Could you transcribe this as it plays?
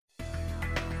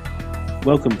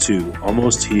Welcome to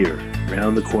Almost Here,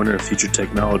 Round the Corner Future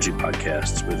Technology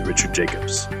Podcasts with Richard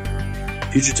Jacobs.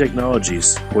 Future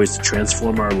technologies poised to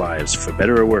transform our lives for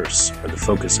better or worse are the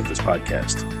focus of this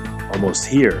podcast. Almost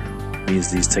here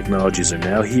means these technologies are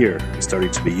now here and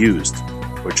starting to be used,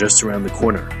 or just around the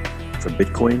corner, from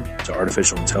Bitcoin to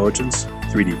artificial intelligence,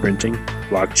 3D printing,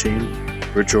 blockchain,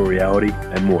 virtual reality,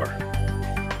 and more.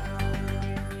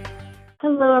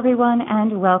 Hello, everyone,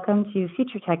 and welcome to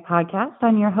Future Tech Podcast.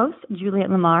 I'm your host, Juliet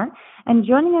Lamar, and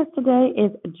joining us today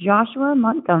is Joshua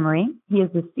Montgomery. He is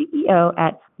the CEO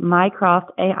at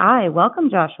Mycroft AI.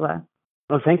 Welcome, Joshua.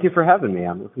 Well, thank you for having me.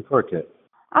 I'm looking forward to it.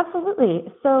 Absolutely.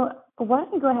 So why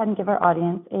don't you go ahead and give our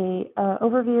audience a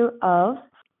overview of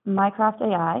Mycroft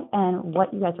AI and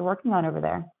what you guys are working on over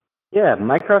there? Yeah,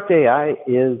 Mycroft AI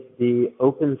is the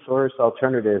open source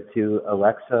alternative to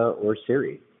Alexa or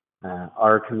Siri.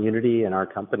 Our community and our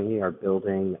company are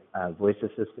building a voice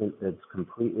assistant that's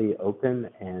completely open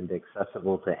and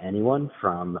accessible to anyone,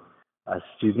 from a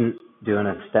student doing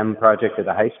a STEM project at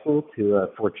a high school to a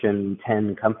Fortune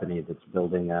 10 company that's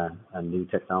building a new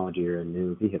technology or a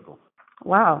new vehicle.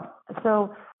 Wow.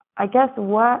 So I guess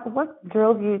what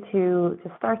drove you to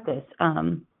start this?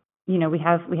 We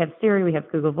have Siri, we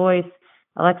have Google Voice,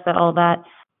 Alexa, all that.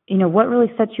 What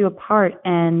really sets you apart,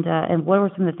 and what were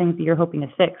some of the things that you're hoping to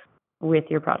fix with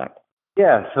your product?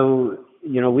 Yeah, so,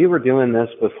 we were doing this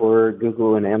before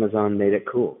Google and Amazon made it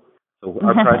cool. So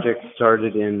our project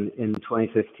started in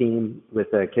 2015 with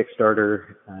a Kickstarter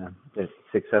that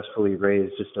successfully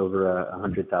raised just over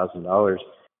 $100,000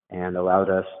 and allowed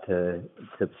us to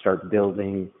start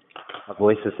building a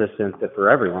voice assistant for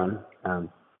everyone.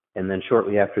 And then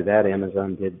shortly after that,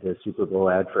 Amazon did the Super Bowl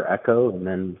ad for Echo, and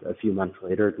then a few months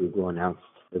later, Google announced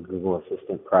the Google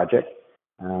Assistant project.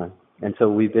 And so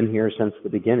we've been here since the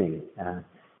beginning.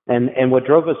 And what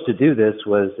drove us to do this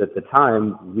was, at the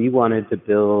time, we wanted to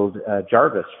build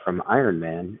Jarvis from Iron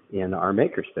Man in our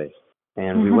makerspace.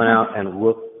 And we went out and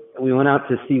we went out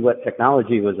to see what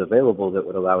technology was available that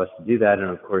would allow us to do that. And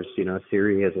of course,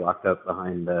 Siri is locked up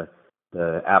behind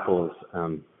the Apple's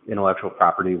intellectual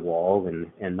property wall,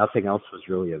 and nothing else was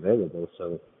really available.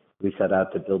 So we set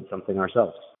out to build something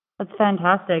ourselves. That's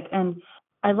fantastic. And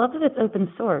I love that it's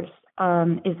open source.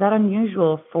 Is that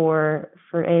unusual for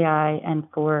AI and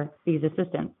for these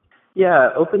assistants? Yeah,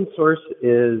 open source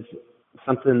is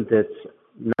something that's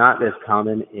not as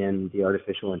common in the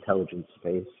artificial intelligence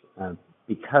space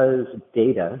because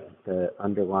data, the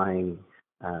underlying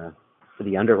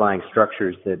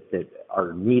structures that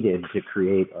are needed to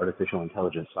create artificial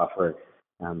intelligence software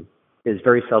is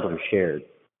very seldom shared.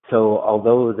 So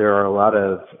although there are a lot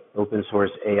of open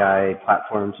source AI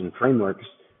platforms and frameworks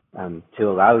to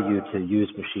allow you to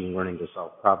use machine learning to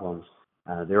solve problems,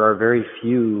 there are very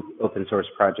few open source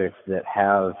projects that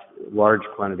have large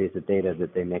quantities of data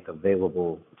that they make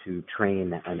available to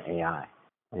train an AI.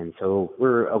 And so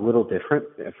we're a little different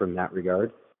from that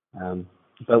regard,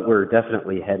 but we're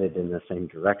definitely headed in the same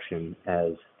direction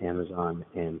as Amazon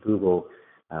and Google.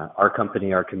 Our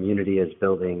company, our community, is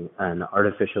building an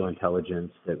artificial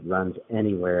intelligence that runs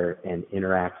anywhere and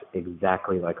interacts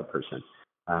exactly like a person.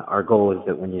 Our goal is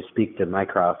that when you speak to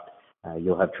Mycroft,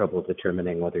 you'll have trouble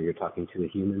determining whether you're talking to a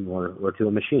human or to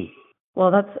a machine.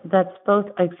 Well, that's both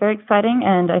very exciting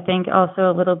and I think also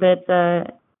a little bit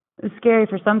scary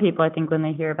for some people, I think, when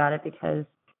they hear about it, because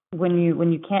when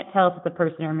you can't tell if it's a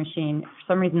person or a machine,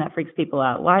 for some reason that freaks people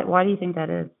out. Why do you think that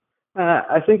is?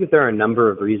 I think that there are a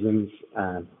number of reasons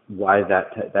why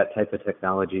that type of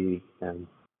technology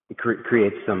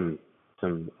creates some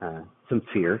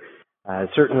fear.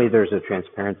 Certainly, there's a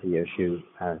transparency issue.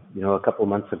 A couple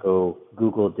months ago,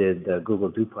 Google did the Google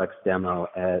Duplex demo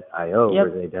at I/O, where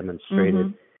they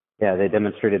demonstrated, they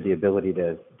demonstrated the ability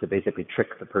to basically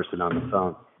trick the person on the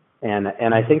phone.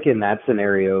 And I think in that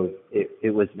scenario,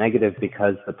 it was negative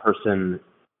because the person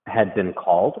had been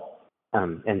called,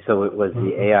 and so it was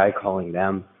the AI calling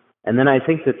them. And then I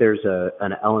think that there's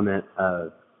an element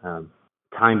of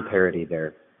time parity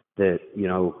there, that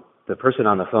the person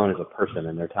on the phone is a person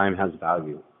and their time has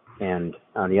value. And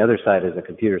on the other side is a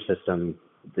computer system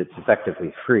that's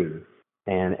effectively free.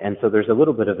 And so there's a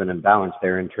little bit of an imbalance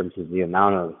there in terms of the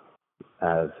amount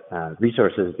of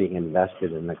resources being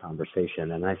invested in the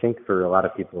conversation. And I think for a lot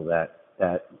of people that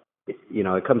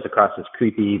it comes across as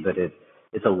creepy, but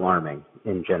it's alarming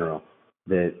in general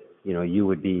that, you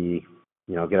would be,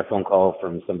 get a phone call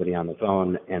from somebody on the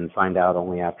phone and find out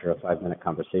only after a 5-minute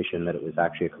conversation that it was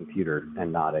actually a computer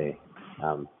and not an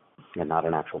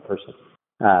actual person.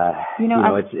 Go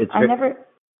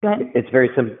ahead. It's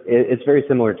very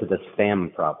similar to the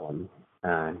spam problem.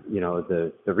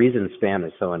 The reason spam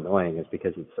is so annoying is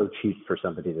because it's so cheap for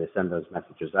somebody to send those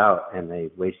messages out, and they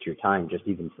waste your time just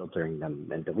even filtering them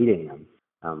and deleting them.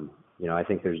 I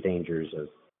think there's dangers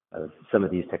of some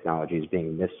of these technologies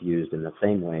being misused in the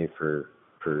same way for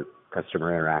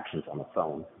customer interactions on the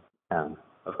phone.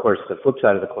 Of course, the flip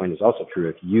side of the coin is also true.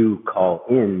 If you call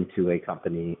in to a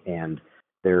company and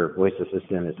their voice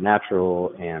assistant is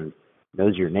natural and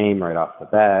knows your name right off the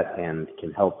bat and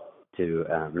can help to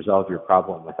resolve your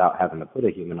problem without having to put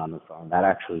a human on the phone, that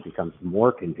actually becomes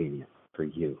more convenient for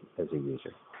you as a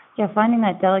user. Yeah, finding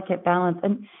that delicate balance.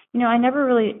 And, I never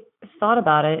really thought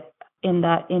about it in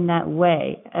that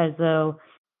way, as though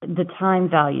the time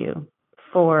value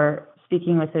for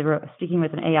speaking with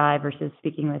an AI versus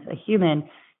speaking with a human.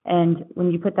 And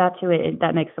when you put that to it,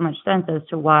 that makes so much sense as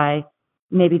to why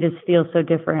maybe this feels so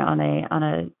different on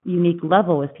a unique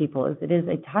level with people. Is it is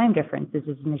a time difference. This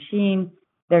is a machine.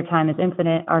 Their time is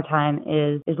infinite. Our time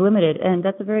is limited. And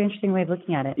that's a very interesting way of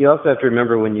looking at it. You also have to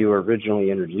remember when you were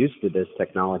originally introduced to this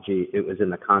technology, it was in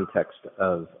the context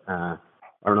of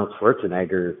Arnold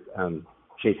Schwarzenegger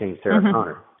chasing Sarah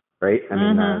Connor, right? I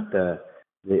mean,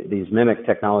 these mimic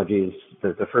technologies,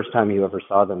 the first time you ever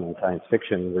saw them in science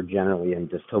fiction were generally in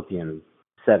dystopian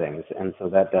settings. And so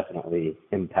that definitely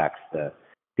impacts the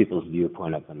people's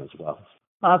viewpoint of them as well.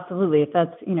 Absolutely. If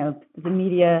that's, the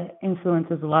media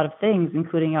influences a lot of things,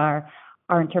 including our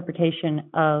interpretation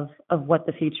of what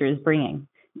the future is bringing.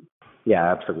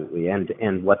 Yeah, absolutely.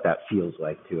 And what that feels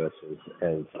like to us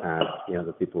as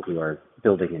the people who are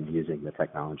building and using the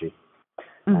technology.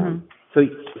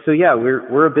 So yeah,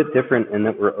 we're a bit different in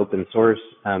that we're open source.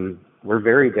 We're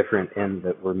very different in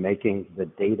that we're making the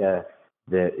data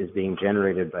that is being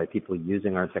generated by people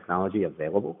using our technology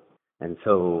available. And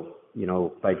so,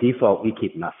 by default, we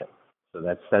keep nothing. So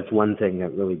that's one thing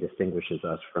that really distinguishes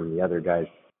us from the other guys.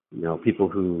 People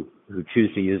who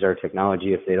choose to use our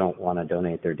technology, if they don't want to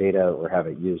donate their data or have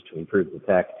it used to improve the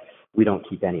tech, we don't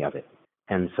keep any of it.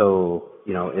 And so,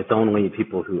 it's only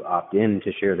people who opt in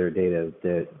to share their data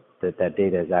that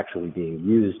data is actually being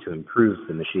used to improve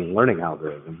the machine learning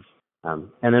algorithms.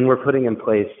 And then we're putting in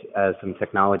place some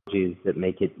technologies that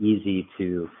make it easy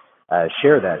to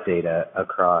share that data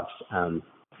across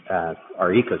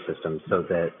our ecosystem so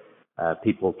that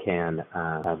people can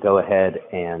go ahead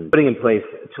and putting in place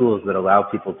tools that allow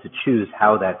people to choose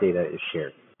how that data is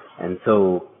shared. And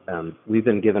so we've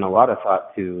been given a lot of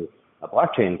thought to a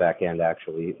blockchain backend,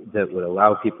 actually, that would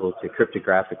allow people to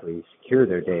cryptographically secure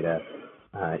their data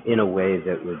in a way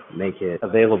that would make it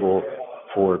available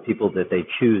for people that they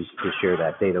choose to share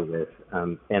that data with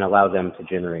and allow them to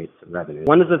generate some revenue.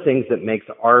 One of the things that makes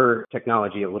our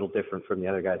technology a little different from the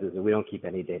other guys is that we don't keep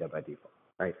any data by default,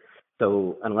 right?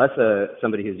 So unless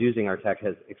somebody who's using our tech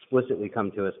has explicitly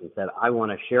come to us and said, I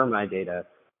want to share my data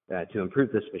to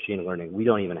improve this machine learning, we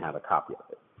don't even have a copy of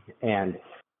it. And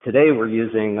today we're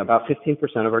using about 15%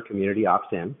 of our community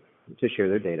opts in to share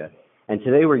their data. And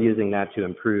today we're using that to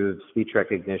improve speech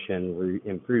recognition.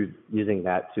 We're using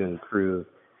that to improve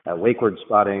wake word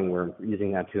spotting. We're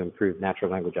using that to improve natural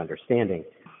language understanding.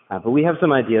 But we have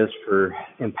some ideas for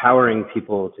empowering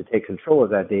people to take control of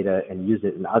that data and use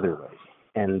it in other ways.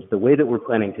 And the way that we're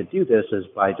planning to do this is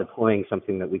by deploying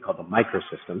something that we call the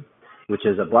microsystem, which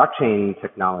is a blockchain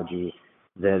technology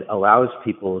that allows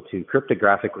people to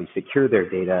cryptographically secure their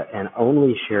data and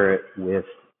only share it with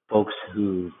folks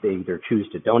who they either choose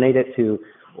to donate it to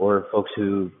or folks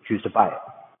who choose to buy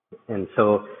it. And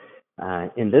so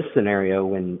in this scenario,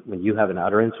 when you have an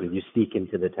utterance, when you speak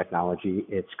into the technology,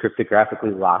 it's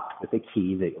cryptographically locked with a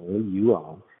key that only you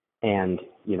own. And,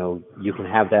 you can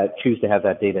choose to have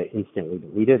that data instantly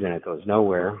deleted and it goes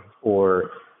nowhere, or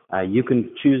you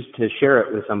can choose to share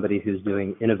it with somebody who's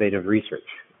doing innovative research.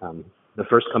 The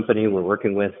first company we're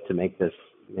working with to make this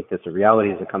a reality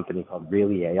is a company called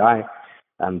Really AI.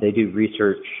 They do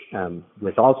research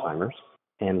with Alzheimer's,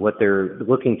 and what they're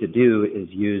looking to do is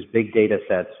use big data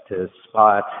sets to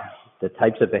spot the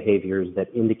types of behaviors that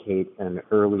indicate an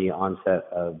early onset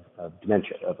of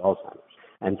dementia, of Alzheimer's.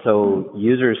 And so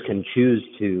users can choose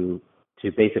to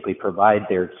basically provide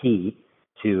their key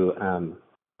to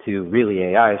Really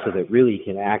AI so that Really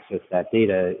can access that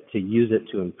data to use it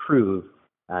to improve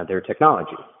their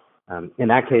technology. In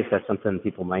that case, that's something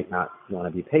people might not want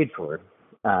to be paid for.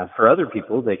 For other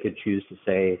people, they could choose to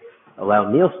say,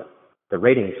 allow Nielsen, the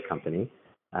ratings company,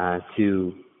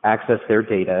 to access their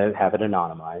data, have it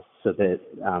anonymized, so that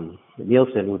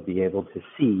Nielsen would be able to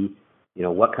see,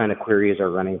 what kind of queries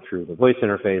are running through the voice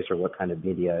interface or what kind of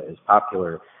media is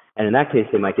popular. And in that case,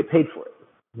 they might get paid for it.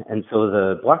 And so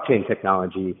the blockchain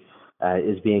technology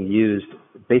is being used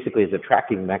basically as a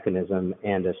tracking mechanism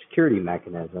and a security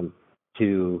mechanism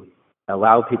to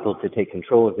allow people to take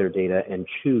control of their data and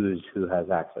choose who has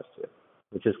access to it,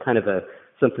 which is kind of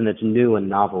something that's new and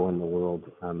novel in the world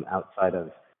outside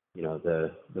of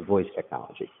the voice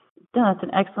technology. Yeah, that's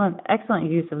an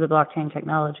excellent use of the blockchain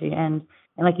technology, and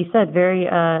like you said,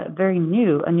 very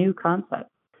new, a new concept.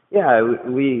 Yeah,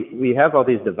 we have all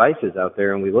these devices out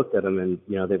there, and we looked at them, and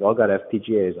they've all got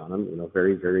FPGAs on them.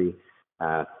 Very very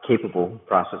capable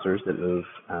processors that move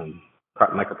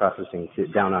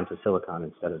microprocessing down onto silicon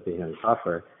instead of being in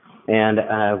software.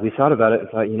 And we thought about it and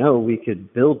thought, we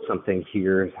could build something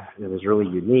here that was really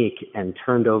unique and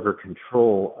turned over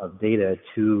control of data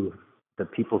to the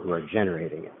people who are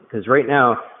generating it. Because right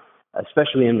now,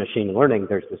 especially in machine learning,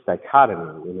 there's this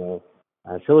dichotomy.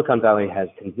 Silicon Valley has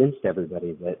convinced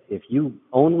everybody that if you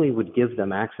only would give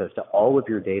them access to all of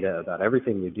your data about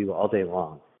everything you do all day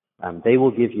long, they will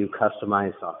give you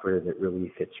customized software that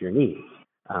really fits your needs.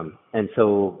 And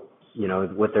so,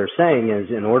 what they're saying is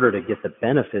in order to get the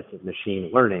benefits of machine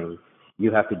learning,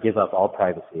 you have to give up all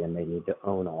privacy and they need to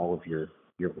own all of your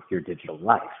digital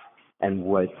life. And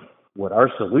what our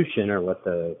solution or what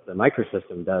the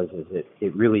microsystem does is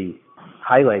it really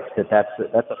highlights that's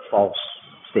a false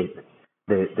statement,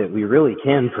 that we really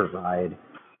can provide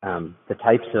the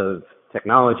types of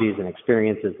technologies and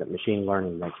experiences that machine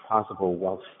learning makes possible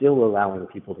while still allowing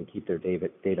people to keep their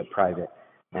data private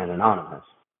and anonymous.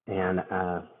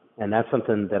 And that's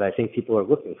something that I think people are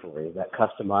looking for, is that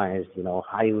customized,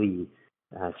 highly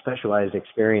specialized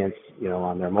experience,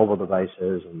 on their mobile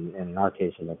devices and in our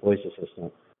case, in their voice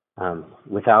assistant,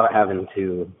 without having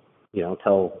to,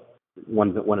 tell one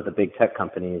of the big tech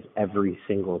companies every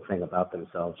single thing about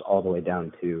themselves, all the way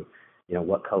down to,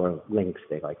 what color links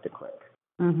they like to click.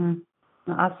 Mm-hmm.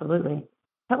 No, absolutely.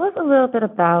 Tell us a little bit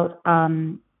about,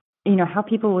 how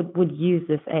people would use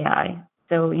this AI.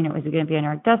 So, is it going to be on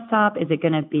our desktop? Is it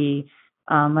going to be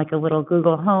like a little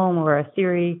Google Home or a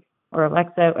Siri or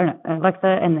Alexa,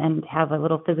 and have a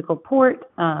little physical port?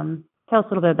 Tell us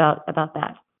a little bit about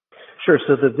that. Sure.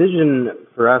 So the vision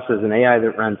for us is an AI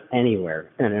that runs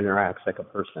anywhere and interacts like a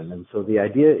person. And so the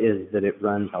idea is that it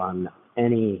runs on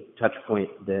any touch point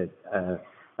that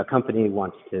a company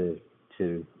wants to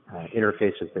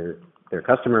interface with their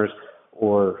customers,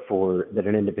 or that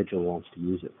an individual wants to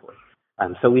use it for.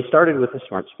 So we started with a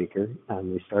smart speaker.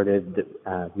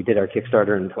 We did our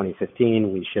Kickstarter in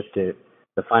 2015. We shipped it,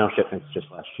 the final shipments just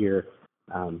last year.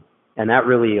 And that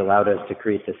really allowed us to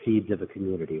create the seeds of a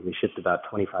community. We shipped about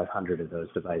 2,500 of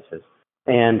those devices.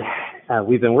 And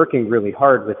we've been working really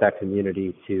hard with that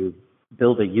community to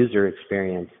build a user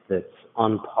experience that's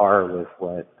on par with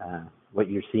what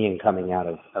you're seeing coming out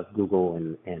of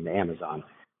Google and Amazon.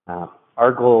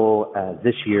 Our goal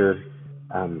this year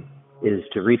is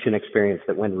to reach an experience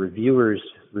that when reviewers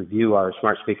review our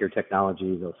smart speaker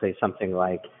technology, they'll say something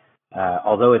like,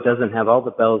 although it doesn't have all the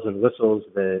bells and whistles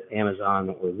that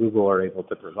Amazon or Google are able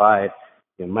to provide,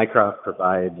 Mycroft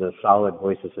provides a solid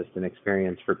voice assistant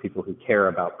experience for people who care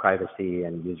about privacy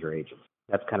and user agents.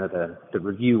 That's kind of the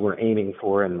review we're aiming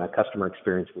for and the customer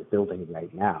experience we're building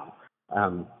right now.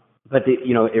 But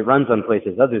it runs on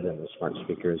places other than the smart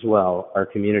speaker as well. Our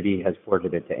community has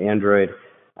ported it to Android.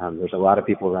 There's a lot of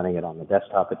people running it on the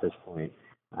desktop at this point.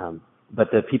 But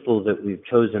the people that we've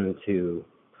chosen to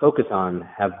focus on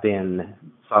have been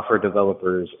software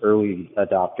developers, early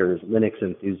adopters, Linux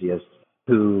enthusiasts,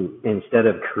 who instead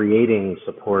of creating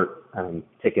support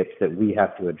tickets that we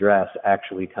have to address,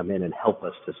 actually come in and help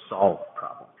us to solve the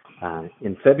problem.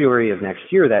 In February of next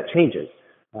year, that changes.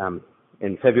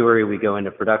 In February, we go into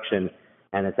production,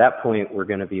 and at that point, we're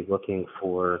going to be looking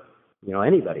for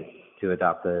anybody to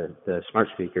adopt the smart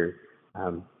speaker,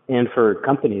 and for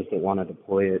companies that want to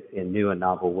deploy it in new and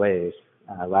novel ways.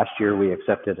 Last year, we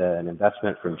accepted an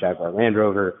investment from Jaguar Land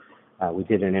Rover. We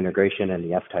did an integration in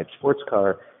the F-Type sports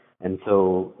car. And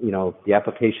so, the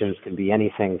applications can be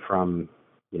anything from,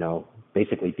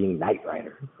 basically being Knight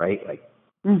Rider, right? Like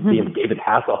being David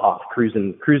Hasselhoff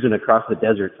cruising across the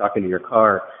desert, talking to your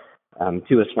car,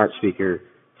 to a smart speaker,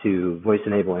 to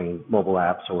voice-enabling mobile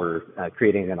apps, or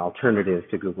creating an alternative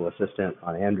to Google Assistant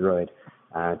on Android,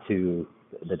 to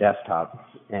the desktop.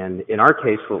 And in our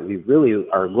case, what we really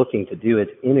are looking to do is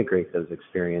integrate those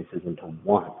experiences into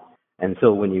one. And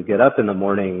so when you get up in the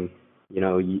morning,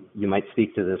 you might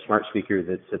speak to the smart speaker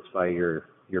that sits by your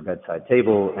bedside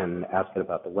table and ask it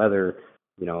about the weather,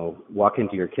 walk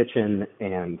into your kitchen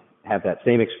and have that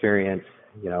same experience.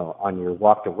 On your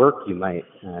walk to work, you might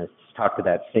talk to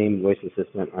that same voice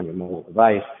assistant on your mobile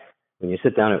device. When you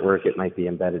sit down at work, it might be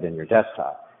embedded in your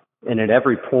desktop. And at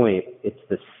every point, it's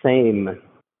the same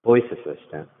voice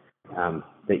assistant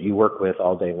that you work with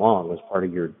all day long as part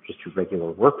of your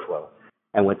regular workflow.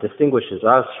 And what distinguishes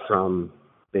us from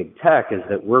big tech is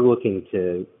that we're looking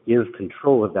to give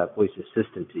control of that voice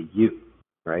assistant to you,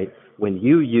 right? When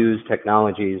you use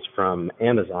technologies from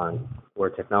Amazon or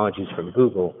technologies from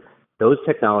Google, those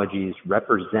technologies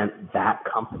represent that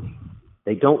company.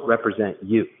 They don't represent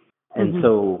you. And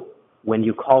so when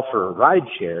you call for a ride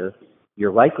share,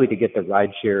 you're likely to get the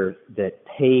ride share that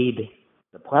paid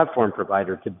the platform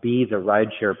provider to be the ride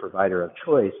share provider of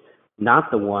choice,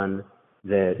 not the one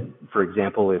that, for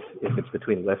example, if it's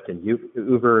between Lyft and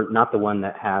Uber, not the one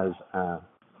that has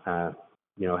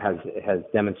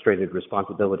demonstrated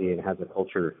responsibility and has a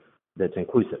culture that's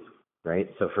inclusive,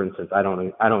 right? So, for instance, I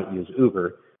don't use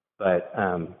Uber, but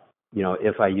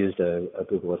if I used a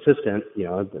Google Assistant,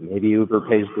 maybe Uber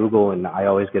pays Google, and I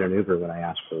always get an Uber when I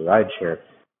ask for a ride share.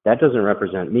 That doesn't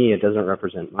represent me. It doesn't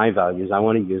represent my values. I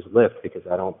want to use Lyft because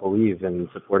I don't believe in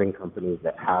supporting companies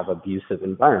that have abusive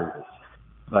environments.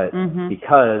 But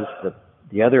because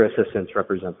the other assistants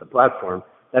represent the platform,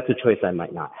 that's a choice I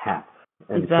might not have.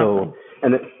 And exactly.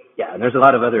 There's a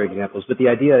lot of other examples. But the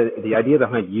idea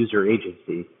behind user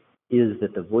agency is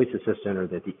that the voice assistant or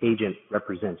that the agent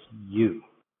represents you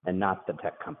and not the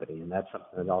tech company. And that's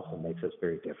something that also makes us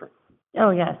very different.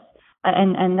 Oh, yes.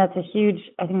 And I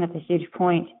think that's a huge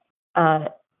point, to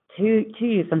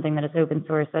use something that is open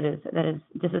source, that is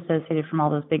disassociated from all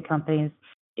those big companies,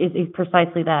 is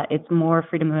precisely that. It's more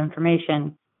freedom of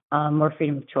information, more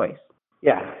freedom of choice.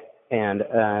 Yeah. And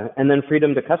then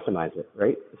freedom to customize it,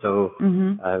 right? So,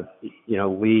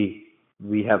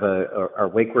 we have our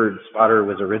Wake Word spotter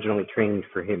was originally trained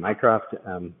for Hey Mycroft.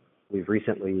 We've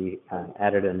recently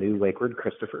added a new Wake Word,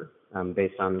 Christopher,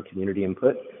 based on community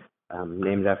input,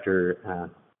 named after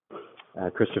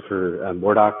Christopher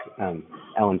Murdoch,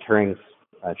 Alan Turing's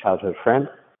childhood friend.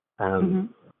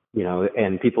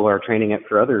 And people are training it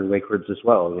for other Wake Words as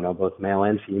well, both male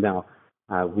and female.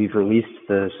 We've released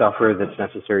the software that's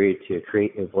necessary to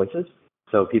create new voices.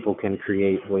 So people can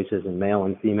create voices in male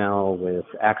and female with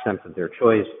accents of their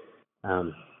choice,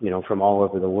 from all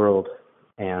over the world,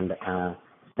 and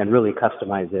really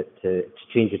customize it to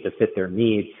change it to fit their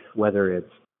needs, whether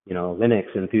it's, a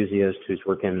Linux enthusiast who's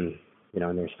working,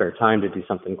 in their spare time to do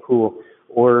something cool,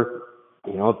 or,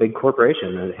 a big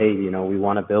corporation that, hey, we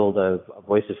want to build a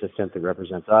voice assistant that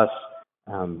represents us.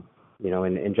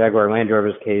 In Jaguar Land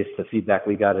Rover's case, the feedback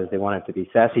we got is they want it to be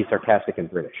sassy, sarcastic, and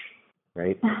British,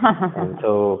 right? And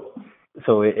so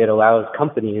it allows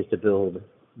companies to build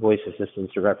voice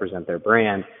assistants to represent their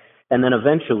brand, and then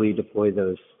eventually deploy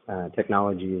those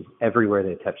technologies everywhere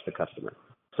they touch the customer.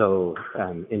 So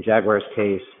in Jaguar's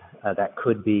case, that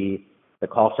could be the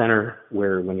call center,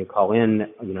 where when you call in,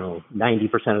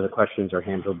 90% of the questions are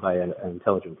handled by an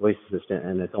intelligent voice assistant,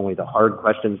 and it's only the hard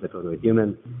questions that go to a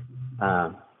human,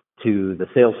 to the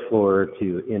sales floor,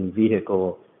 to in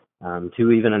vehicle,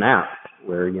 to even an app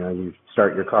where, you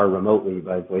start your car remotely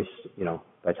by voice,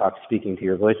 by speaking to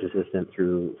your voice assistant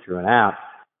through an app,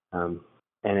 and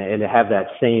to have that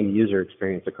same user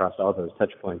experience across all those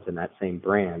touch points and that same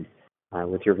brand,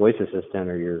 with your voice assistant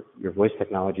or your voice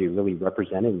technology really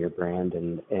representing your brand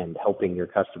and helping your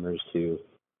customers to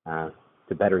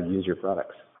better use your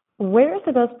products. Where is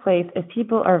the best place if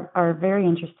people are very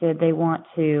interested, they want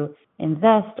to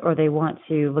invest, or they want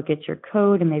to look at your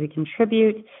code and maybe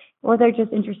contribute, or they're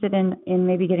just interested in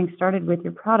maybe getting started with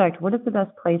your product? What is the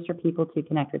best place for people to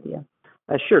connect with you?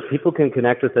 Sure. People can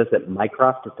connect with us at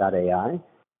mycroft.ai.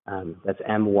 That's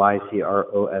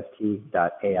mycroft.ai.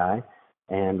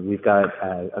 And we've got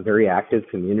a very active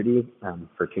community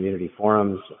for community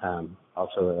forums,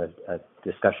 also a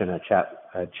discussion, a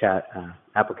chat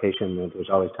application. There's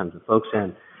always tons of folks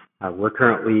in. We're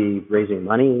currently raising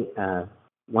money.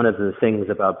 One of the things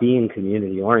about being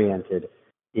community-oriented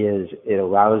is it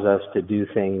allows us to do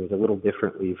things a little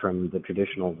differently from the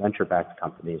traditional venture-backed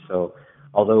companies. So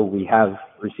although we have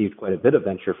received quite a bit of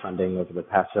venture funding over the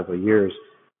past several years,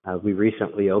 we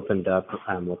recently opened up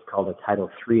what's called a Title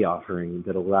III offering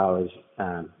that allows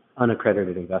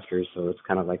unaccredited investors, so it's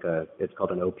kind of like it's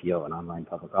called an OPO, an online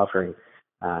public offering,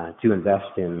 to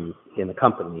invest in the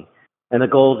company. And the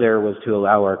goal there was to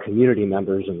allow our community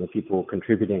members and the people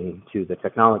contributing to the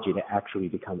technology to actually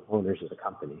become owners of the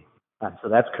company. So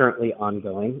that's currently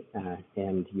ongoing,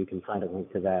 and you can find a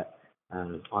link to that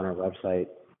on our website.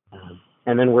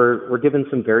 And then we're giving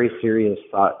some very serious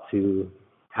thought to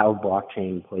how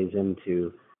blockchain plays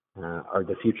into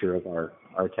the future of our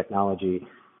technology.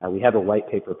 We have a white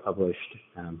paper published,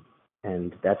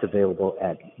 and that's available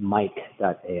at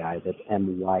myke.ai. That's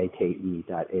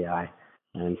myke.ai,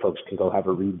 and folks can go have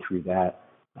a read through that.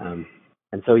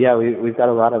 And so, yeah, we've got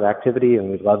a lot of activity, and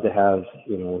we'd love to have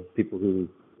people who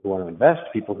who want to invest,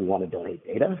 people who want to donate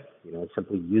data.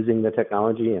 Simply using the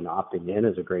technology and opting in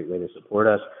is a great way to support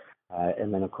us.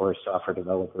 And then, of course, software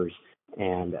developers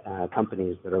and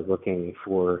companies that are looking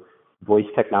for voice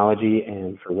technology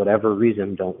and for whatever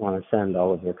reason don't want to send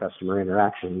all of their customer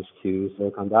interactions to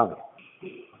Silicon Valley.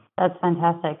 That's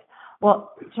fantastic.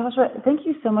 Well, Joshua, thank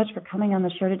you so much for coming on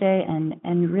the show today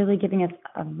and really giving us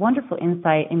a wonderful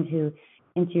insight into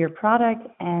your product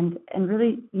and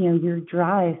really, your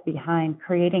drive behind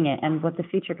creating it and what the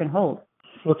future can hold.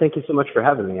 Well, thank you so much for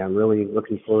having me. I'm really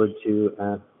looking forward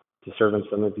to serving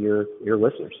some of your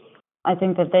listeners. I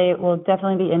think that they will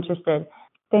definitely be interested.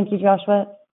 Thank you, Joshua.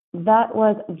 That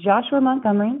was Joshua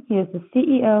Montgomery. He is the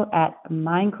CEO at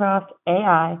Mycroft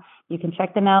AI. You can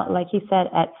check them out, like he said,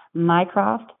 at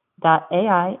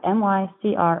mycroft.ai, mycroft.ai.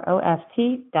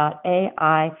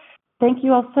 Thank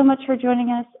you all so much for joining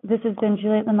us. This has been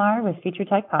Juliet Lamar with Future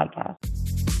Tech Podcast.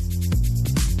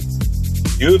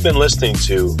 You have been listening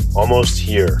to Almost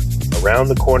Here, Around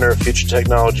the Corner Future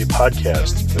Technology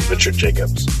Podcast with Richard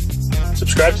Jacobs.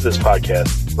 Subscribe to this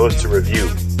podcast, post a review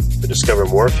to discover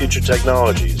more future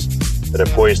technologies that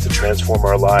are poised to transform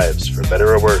our lives for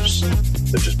better or worse,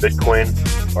 such as Bitcoin,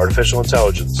 artificial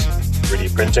intelligence,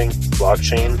 3D printing,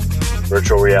 blockchain,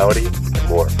 virtual reality, and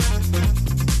more.